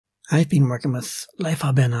I've been working with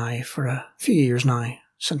LifeHub NI for a few years now,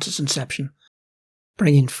 since its inception,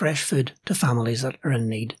 bringing fresh food to families that are in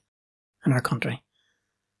need in our country.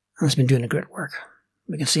 And it's been doing a great work.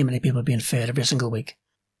 We can see many people being fed every single week,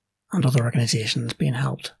 and other organisations being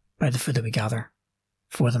helped by the food that we gather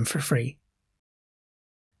for them for free.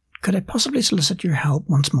 Could I possibly solicit your help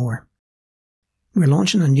once more? We're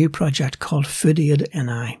launching a new project called Food Aid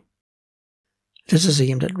NI. This is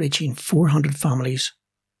aimed at reaching 400 families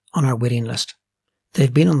on our waiting list.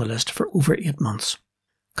 They've been on the list for over 8 months.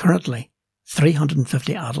 Currently,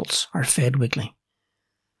 350 adults are fed weekly,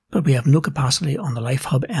 but we have no capacity on the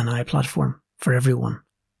LifeHub NI platform for everyone.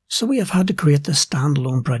 So we have had to create this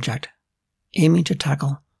standalone project, aiming to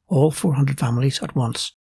tackle all 400 families at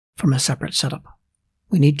once from a separate setup.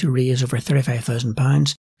 We need to raise over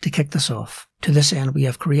 £35,000 to kick this off. To this end, we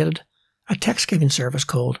have created a text-giving service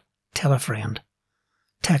called Tell a Friend.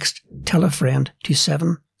 Text Tell a Friend to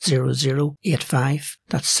 70085,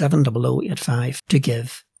 that's 70085, to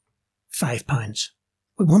give £5.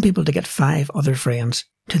 We want people to get 5 other friends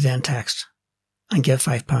to then text and give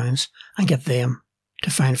 £5 and get them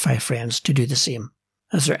to find 5 friends to do the same.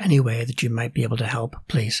 Is there any way that you might be able to help,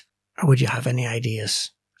 please? Or would you have any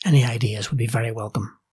ideas? Any ideas would be very welcome.